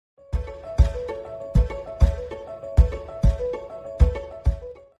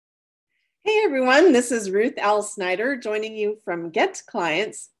everyone, this is Ruth L. Snyder joining you from Get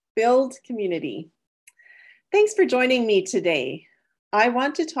Clients, Build Community. Thanks for joining me today. I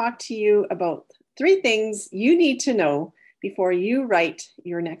want to talk to you about 3 things you need to know before you write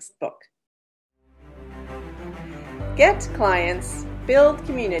your next book. Get Clients, Build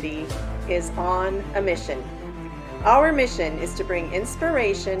Community is on a mission. Our mission is to bring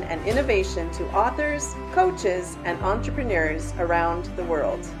inspiration and innovation to authors, coaches, and entrepreneurs around the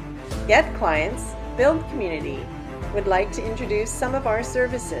world. Get Clients, Build Community would like to introduce some of our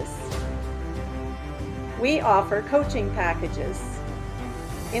services. We offer coaching packages,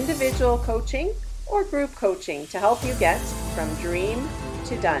 individual coaching or group coaching to help you get from dream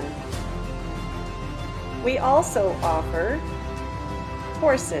to done. We also offer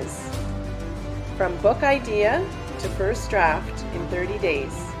courses from book idea to first draft in 30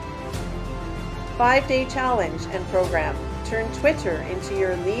 days. 5-day challenge and program. Turn Twitter into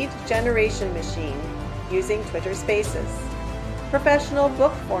your lead generation machine using Twitter Spaces. Professional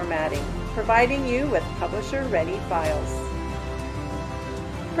book formatting, providing you with publisher-ready files.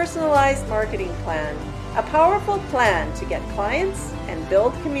 Personalized marketing plan, a powerful plan to get clients and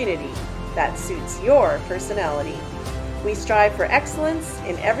build community that suits your personality. We strive for excellence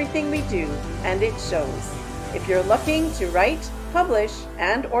in everything we do, and it shows. If you're looking to write, publish,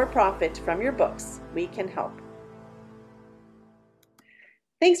 and/or profit from your books, we can help.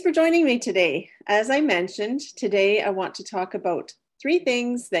 Thanks for joining me today. As I mentioned, today I want to talk about 3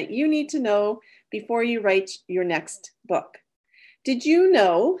 things that you need to know before you write your next book. Did you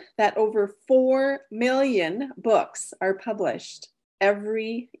know that over 4 million books are published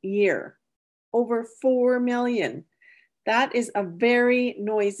every year? Over 4 million. That is a very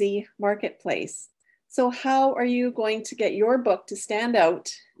noisy marketplace. So how are you going to get your book to stand out?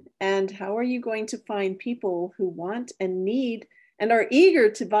 And how are you going to find people who want and need and are eager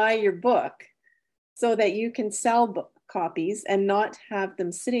to buy your book so that you can sell book copies and not have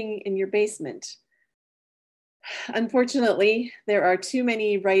them sitting in your basement? Unfortunately, there are too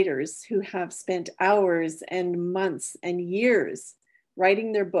many writers who have spent hours and months and years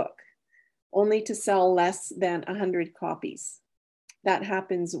writing their book only to sell less than 100 copies. That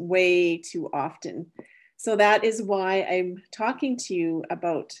happens way too often. So that is why I'm talking to you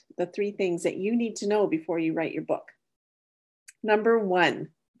about the 3 things that you need to know before you write your book. Number 1,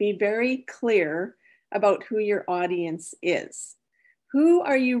 be very clear about who your audience is. Who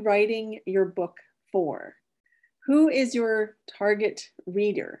are you writing your book for? Who is your target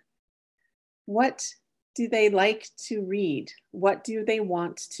reader? What do they like to read? What do they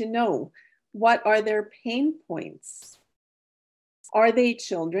want to know? What are their pain points? Are they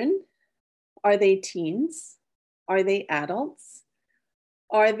children? Are they teens? Are they adults?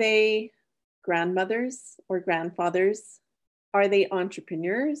 Are they grandmothers or grandfathers? Are they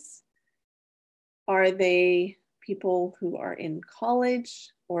entrepreneurs? Are they people who are in college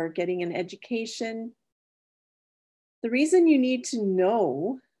or getting an education? The reason you need to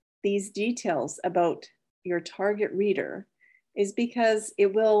know these details about your target reader is because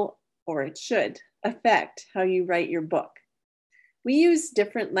it will, or it should, affect how you write your book. We use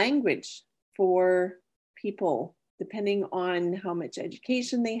different language for people depending on how much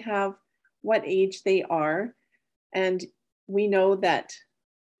education they have, what age they are, and we know that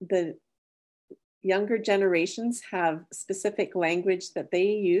the younger generations have specific language that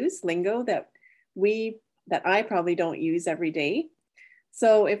they use, lingo that I probably don't use every day.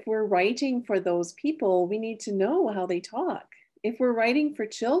 So if we're writing for those people, we need to know how they talk. If we're writing for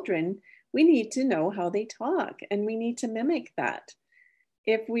children, we need to know how they talk and we need to mimic that.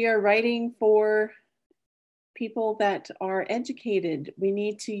 If we are writing for people that are educated, we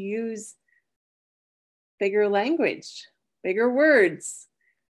need to use bigger language, bigger words.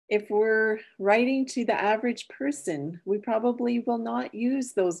 If we're writing to the average person, we probably will not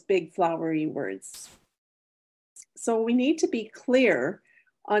use those big flowery words. So we need to be clear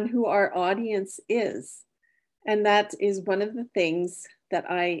on who our audience is. And that is one of the things that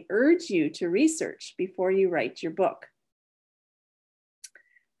I urge you to research before you write your book.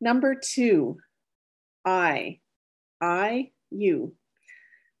 Number 2, you.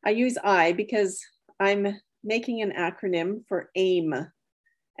 I use I because I'm making an acronym for AIM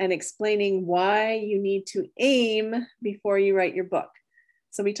and explaining why you need to aim before you write your book.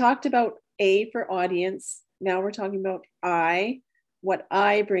 So we talked about A for audience. Now we're talking about I, what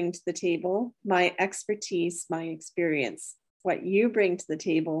I bring to the table, my expertise, my experience, what you bring to the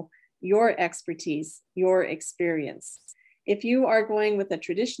table, your expertise, your experience. If you are going with a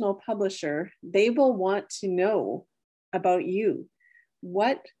traditional publisher, they will want to know about you.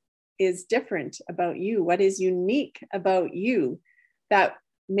 What is different about you? What is unique about you that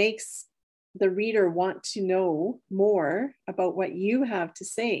makes the reader want to know more about what you have to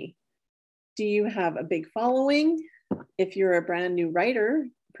say? Do you have a big following? If you're a brand new writer,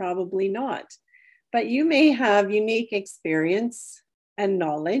 probably not. But you may have unique experience and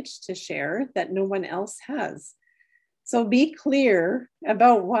knowledge to share that no one else has. So be clear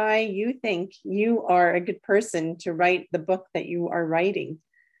about why you think you are a good person to write the book that you are writing.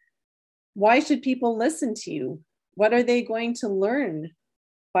 Why should people listen to you? What are they going to learn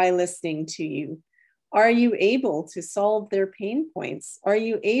by listening to you? Are you able to solve their pain points? Are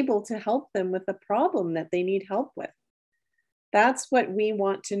you able to help them with a problem that they need help with? That's what we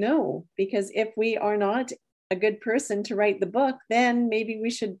want to know, because if we are not a good person to write the book, then maybe we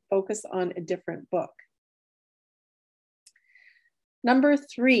should focus on a different book. Number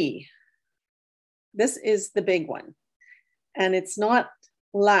 3, this is the big one, and it's not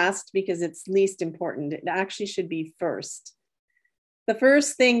last because it's least important. It actually should be first. The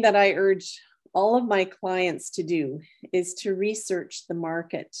first thing that I urge all of my clients to do is to research the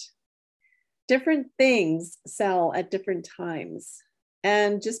market. Different things sell at different times.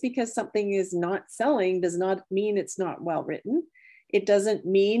 And just because something is not selling does not mean it's not well written. It doesn't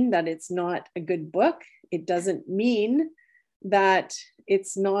mean that it's not a good book. It doesn't mean that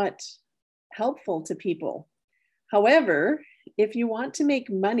it's not helpful to people. However, if you want to make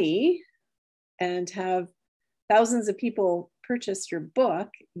money and have thousands of people purchase your book,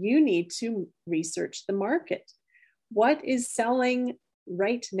 you need to research the market. What is selling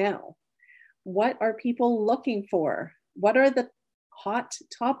right now? What are people looking for? What are the hot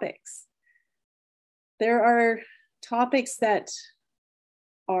topics? There are topics that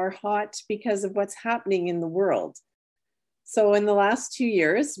are hot because of what's happening in the world. So in the last 2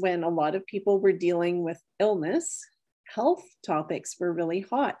 years, when a lot of people were dealing with illness, health topics were really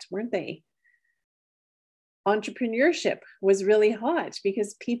hot, weren't they? Entrepreneurship was really hot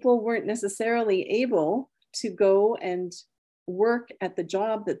because people weren't necessarily able to go and work at the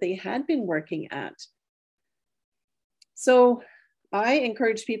job that they had been working at. So I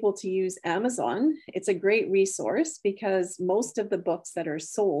encourage people to use Amazon. It's a great resource because most of the books that are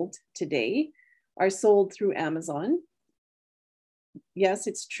sold today are sold through Amazon. Yes,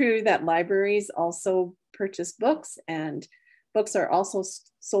 it's true that libraries also purchase books, and books are also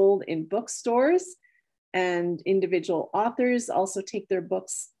sold in bookstores, and individual authors also take their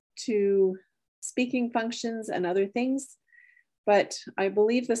books to speaking functions and other things. But I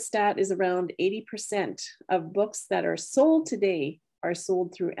believe the stat is around 80% of books that are sold today are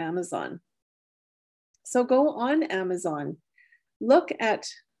sold through Amazon. So go on Amazon, look at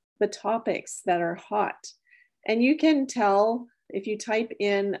the topics that are hot, and you can tell if you type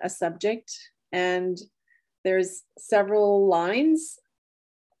in a subject and there's several lines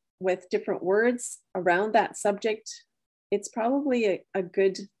with different words around that subject, it's probably a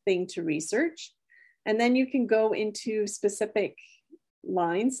good thing to research. And then you can go into specific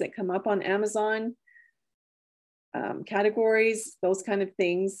lines that come up on Amazon, categories, those kind of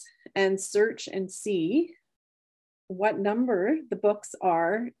things, and search and see what number the books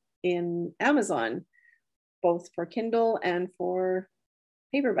are in Amazon, both for Kindle and for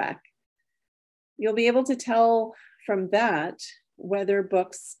paperback. You'll be able to tell from that whether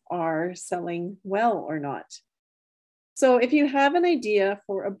books are selling well or not. So if you have an idea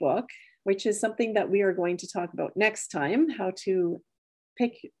for a book, which is something that we are going to talk about next time, how to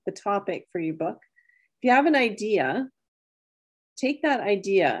pick the topic for your book. If you have an idea, take that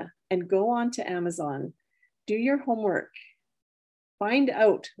idea and go on to Amazon, do your homework, find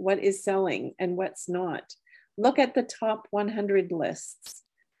out what is selling and what's not. Look at the top 100 lists,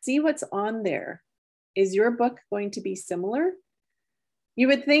 see what's on there. Is your book going to be similar? You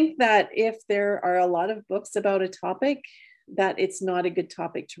would think that if there are a lot of books about a topic, that it's not a good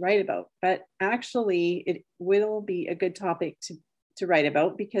topic to write about, but actually it will be a good topic to write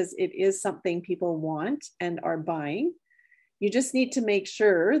about because it is something people want and are buying. You just need to make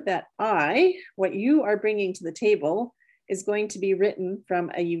sure that what you are bringing to the table is going to be written from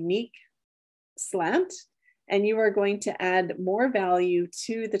a unique slant, and you are going to add more value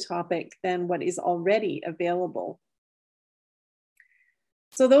to the topic than what is already available.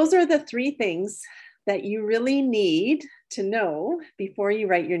 So those are the 3 things that you really need to know before you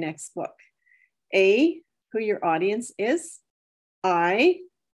write your next book. A, who your audience is. I,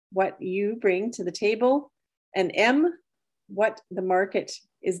 what you bring to the table. And M, what the market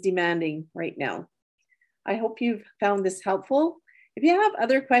is demanding right now. I hope you've found this helpful. If you have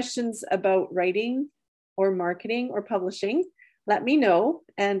other questions about writing or marketing or publishing, let me know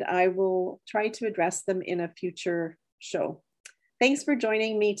and I will try to address them in a future show. Thanks for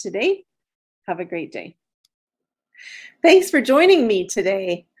joining me today. Have a great day. Thanks for joining me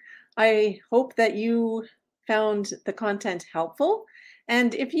today. I hope that you found the content helpful.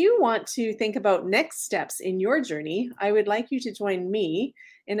 And if you want to think about next steps in your journey, I would like you to join me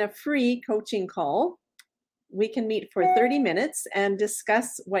in a free coaching call. We can meet for 30 minutes and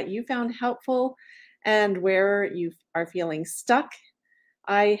discuss what you found helpful and where you are feeling stuck.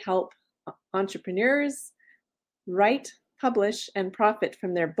 I help entrepreneurs write, publish, and profit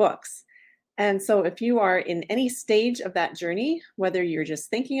from their books. And so, if you are in any stage of that journey, whether you're just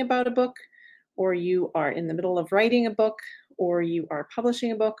thinking about a book, or you are in the middle of writing a book, or you are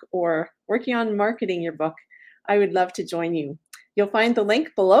publishing a book, or working on marketing your book, I would love to join you. You'll find the link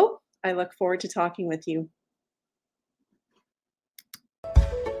below. I look forward to talking with you.